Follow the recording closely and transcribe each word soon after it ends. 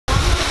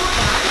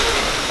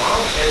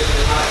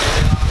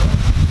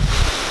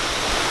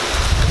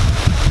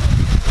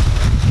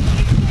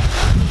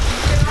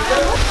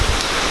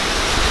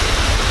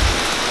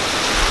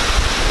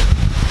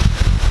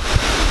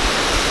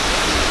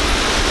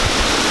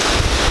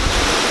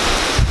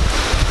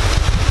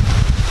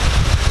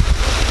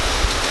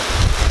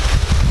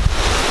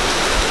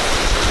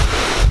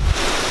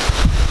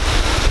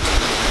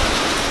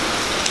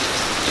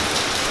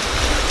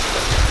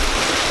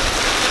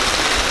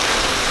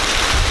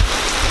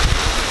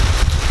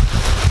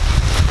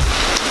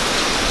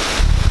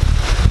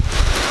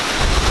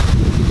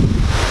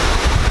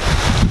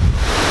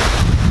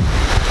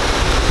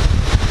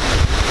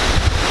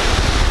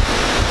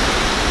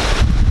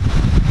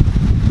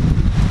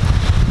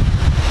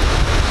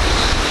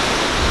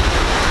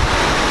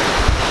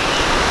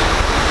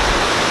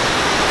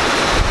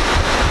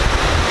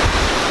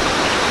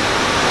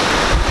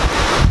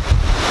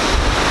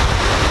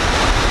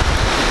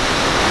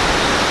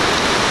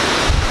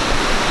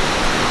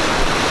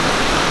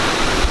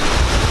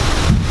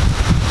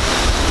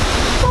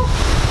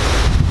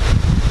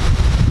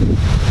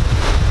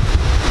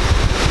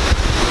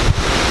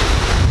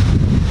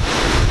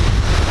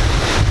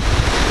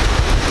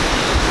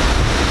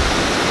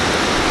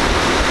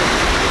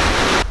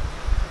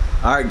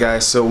Alright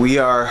guys, so we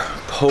are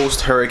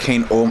post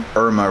Hurricane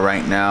Irma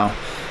right now,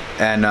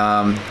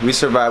 and we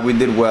survived. We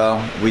did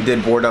well. We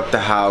did board up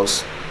the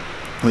house.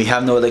 We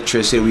have no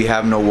electricity, we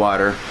have no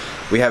water.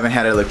 We haven't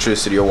had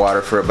electricity or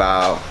water for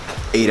about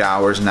 8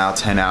 hours now,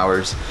 10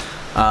 hours.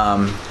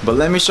 But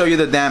let me show you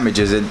the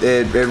damages.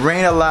 It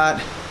rained a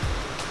lot.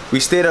 We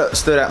stood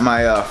at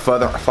my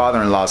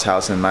father-in-law's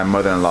house and my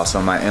mother-in-law,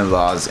 so my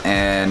in-laws,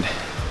 and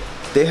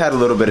they had a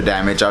little bit of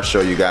damage. I'll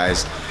show you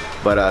guys,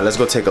 but let's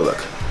go take a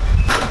look.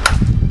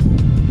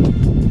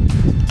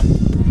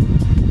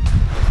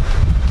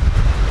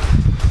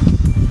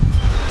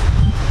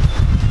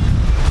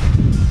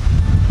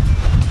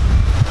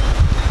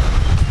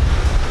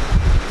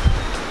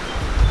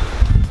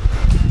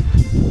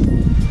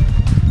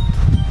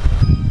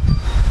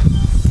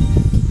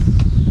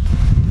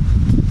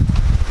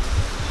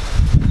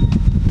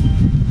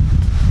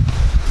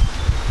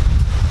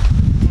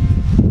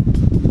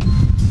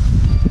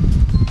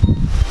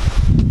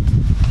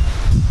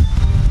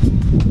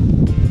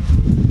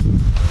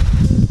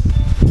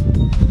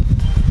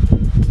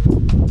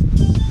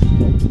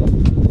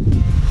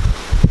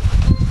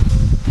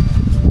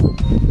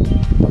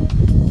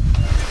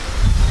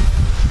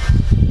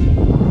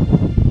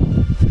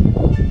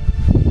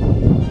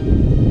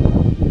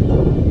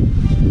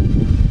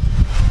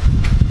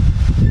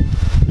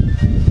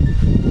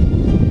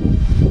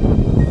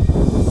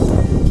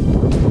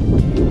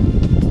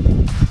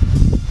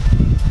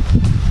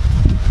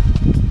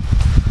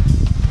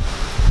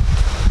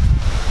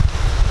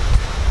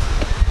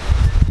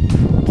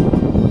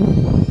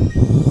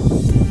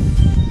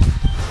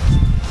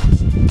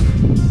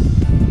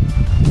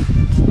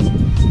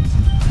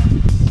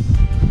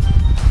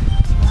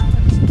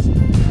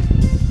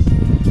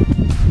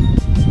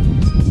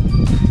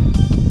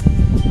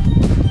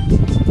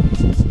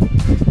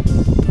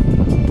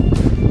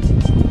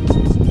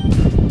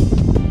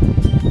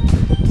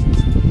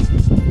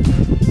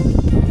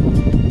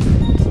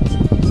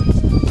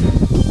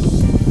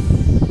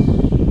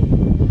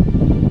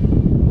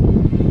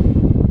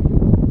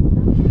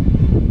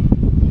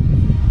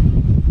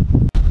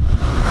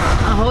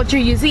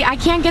 You see, I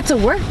can't get to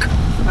work.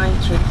 Fine,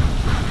 true.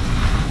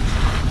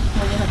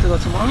 Well, you have to go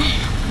tomorrow?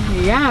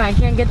 Yeah, I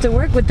can't get to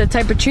work with the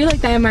type of tree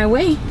like that in my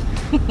way.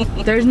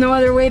 There's no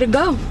other way to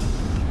go.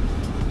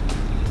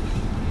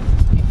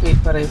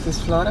 But if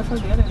it's Florida,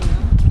 forget it,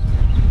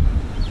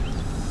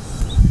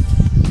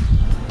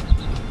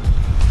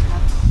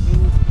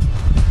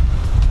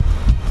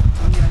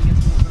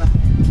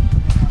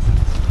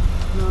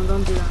 No,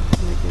 don't do that.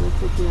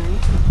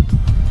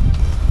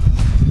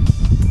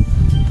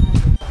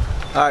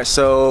 Alright,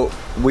 so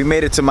we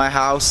made it to my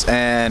house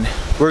and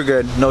we're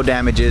good, no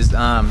damages.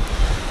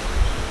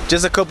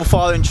 Just a couple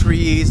fallen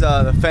trees,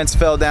 the fence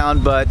fell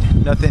down, but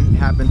nothing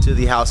happened to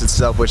the house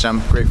itself, which I'm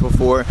grateful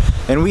for.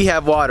 And we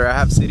have water. I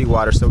have city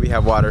water, so we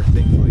have water,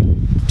 thankfully.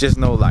 Just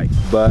no light.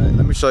 But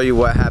let me show you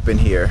what happened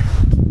here.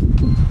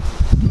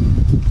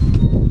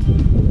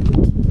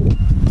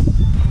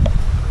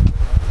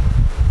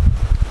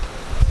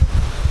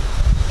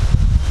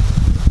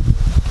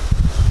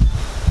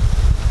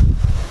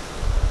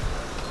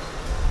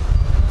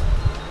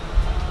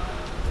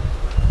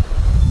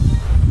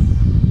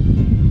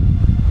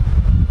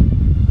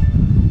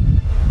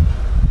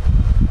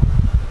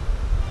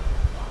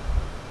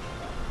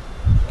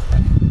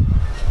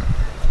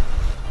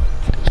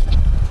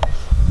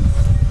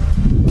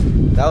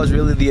 That was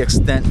really the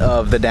extent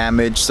of the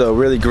damage, so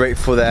really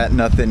grateful that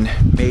nothing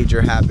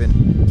major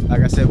happened. Like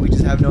I said, we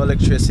just have no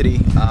electricity.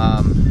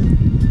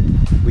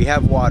 We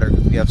have water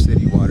because we have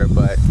city water,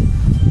 but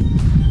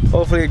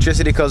hopefully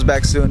electricity comes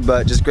back soon.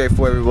 But just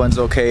grateful everyone's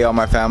okay, all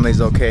my family's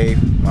okay,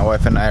 my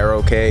wife and I are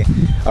okay,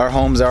 our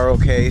homes are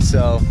okay,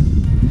 so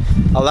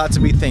a lot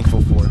to be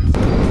thankful for.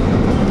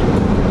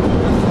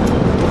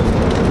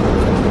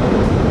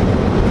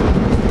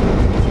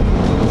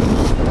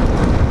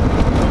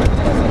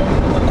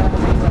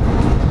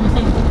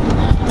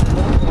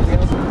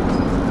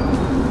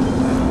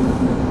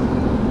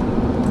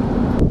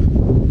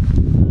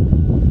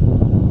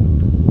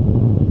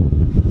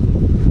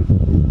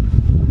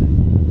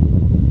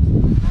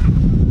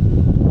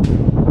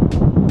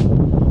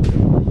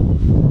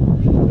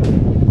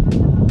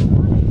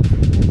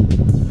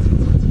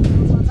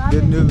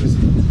 Good news,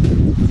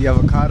 the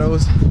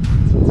avocados,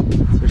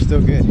 they're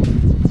still good.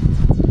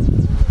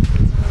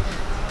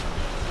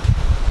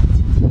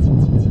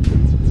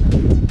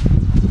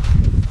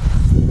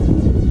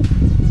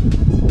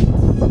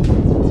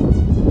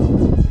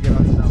 Look at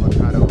all these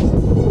avocados.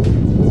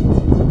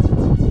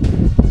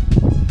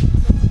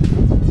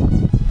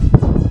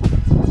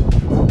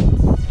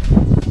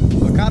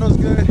 Avocados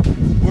good,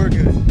 we're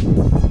good.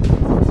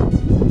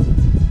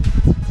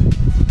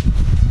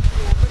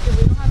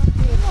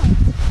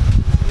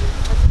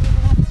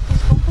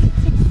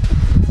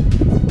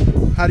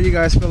 How do you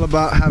guys feel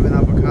about having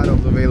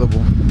avocados available?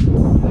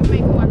 We're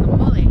making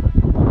guacamole.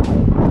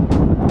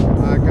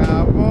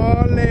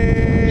 Guacamole!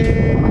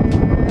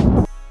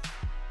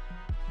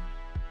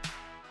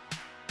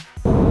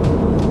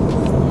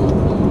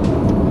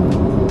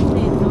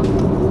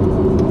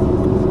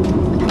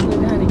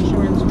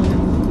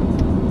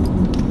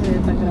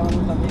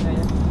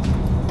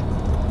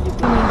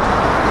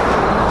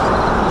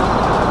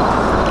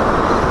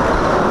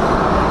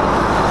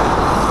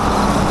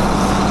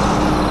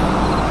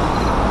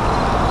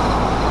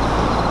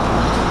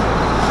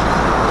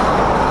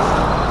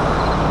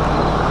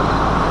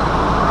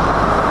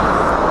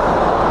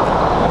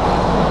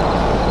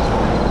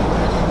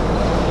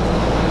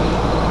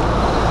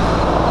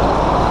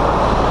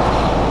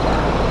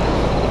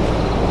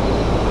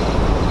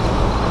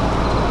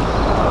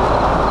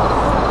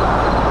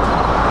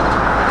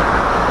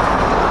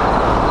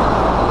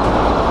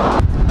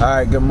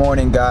 Good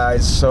morning,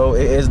 guys. So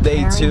it is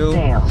day 2.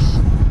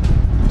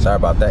 Sorry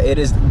about that. It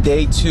is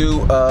day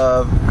 2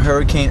 of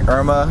Hurricane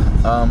Irma,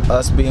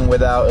 us being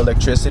without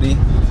electricity.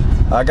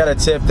 I got a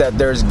tip that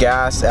there's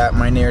gas at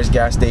my nearest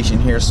gas station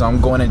here, so I'm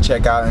going to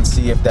check out and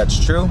see if that's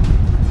true.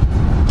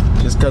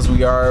 Just because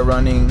we are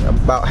running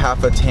about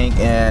half a tank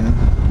and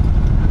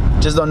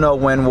just don't know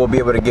when we'll be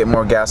able to get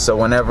more gas. So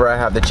whenever I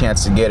have the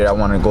chance to get it, I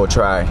want to go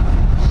try.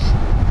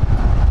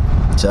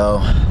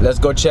 So let's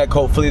go check.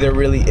 Hopefully there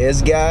really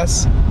is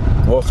gas.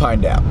 We'll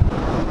find out.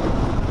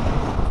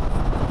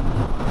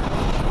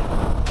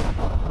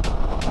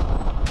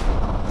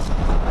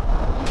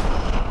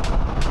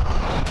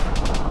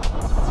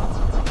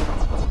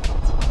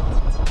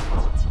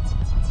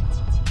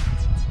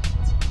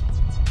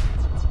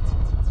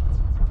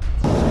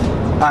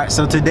 Alright,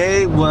 so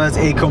today was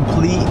a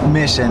complete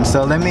mission.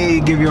 So let me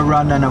give you a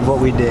rundown of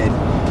what we did.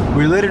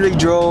 We literally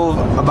drove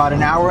about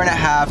an hour and a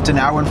half to an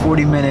hour and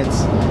 40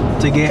 minutes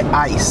to get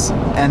ice.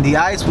 And the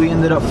ice we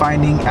ended up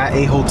finding at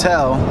a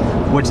hotel,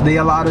 which they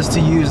allowed us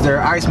to use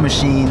their ice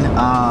machine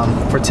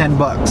for 10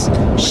 bucks.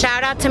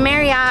 Shout out to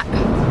Marriott.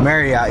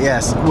 Marriott,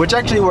 yes. Which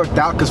actually worked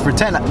out because for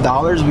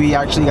 $10 we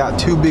actually got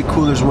 2 big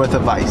coolers worth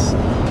of ice.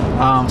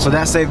 So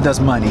that saved us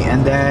money.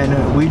 And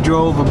then we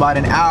drove about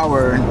an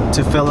hour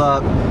to fill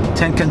up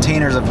 10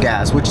 containers of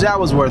gas, which that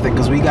was worth it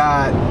because we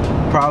got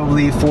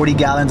probably 40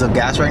 gallons of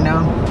gas right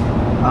now.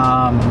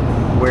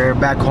 Where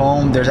back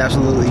home there's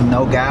absolutely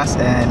no gas,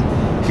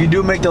 and if you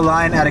do make the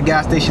line at a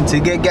gas station to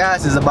get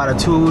gas, it's about a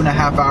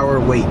 2.5 hour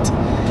wait.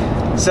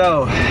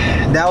 So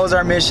that was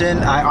our mission.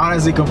 I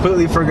honestly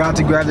completely forgot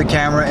to grab the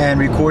camera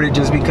and record it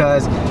just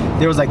because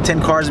there was like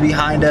 10 cars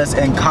behind us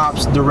and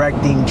cops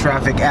directing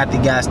traffic at the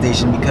gas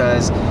station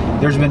because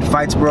there's been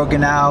fights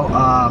broken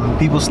out,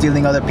 people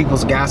stealing other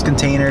people's gas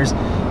containers.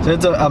 So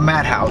it's a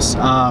madhouse.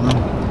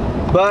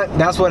 But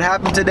that's what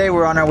happened today.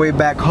 We're on our way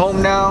back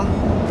home now.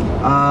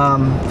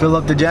 Fill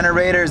up the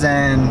generators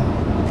and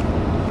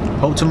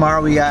hope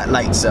tomorrow we got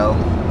light. So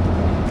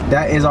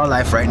that is our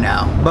life right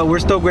now. But we're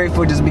still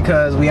grateful just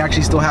because we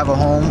actually still have a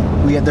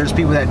home. There's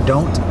people that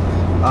don't.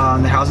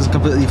 The house is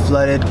completely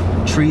flooded.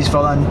 Trees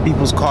fell on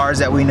people's cars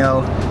that we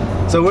know.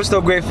 So we're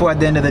still grateful at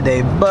the end of the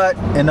day. But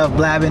enough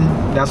blabbing.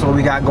 That's what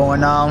we got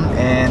going on.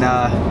 And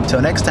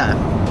until next time.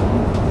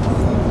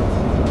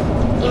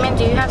 Eamon,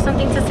 do you have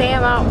something to say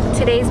about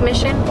today's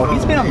mission? Oh,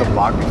 he's been on the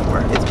vlog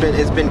before.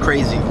 It's been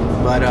crazy,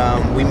 but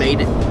we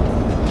made it.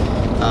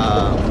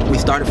 We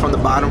started from the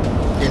bottom,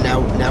 and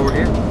now we're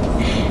here.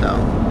 So.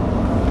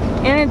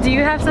 Anna, do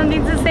you have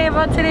something to say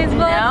about today's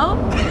vlog?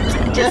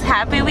 No, just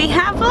happy we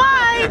have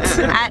light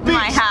at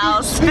my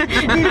house.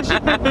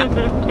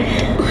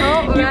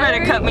 Oh, You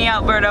better cut me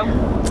out, Berto.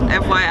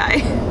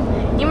 FYI.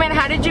 Eamon,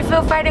 how did you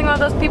feel fighting all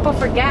those people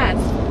for gas?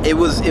 It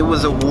was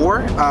a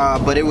war,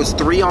 but it was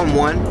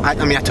 3-on-1.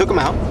 I mean, I took them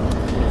out.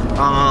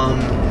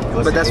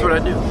 But that's what I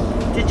do.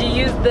 Did you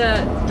use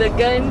the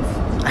guns?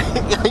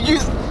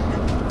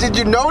 Did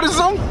you notice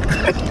them?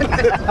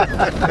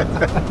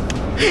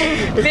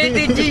 Babe,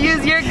 did you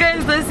use your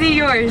guns? Let's see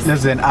yours.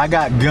 Listen, I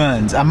got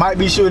guns. I might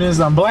be shooting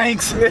some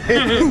blanks,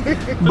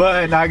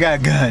 but I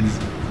got guns.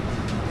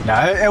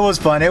 Nah, it was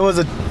fun. It was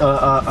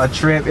a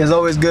trip. It's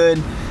always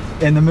good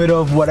in the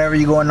middle of whatever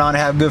you're going on to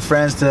have good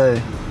friends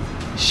to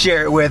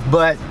share it with,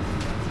 but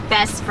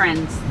Best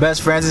friends.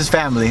 best friends is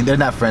family. They're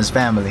not friends,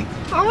 family.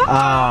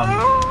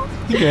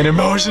 You get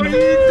emotional.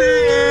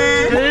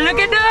 Look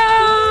at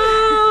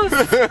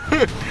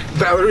those!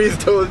 Valerie's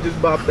toes just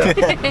bopped out.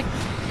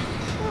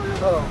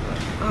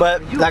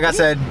 But like I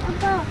said,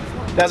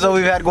 that's what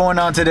we've had going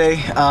on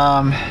today.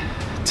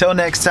 Till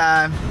next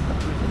time,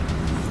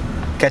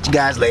 catch you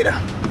guys later.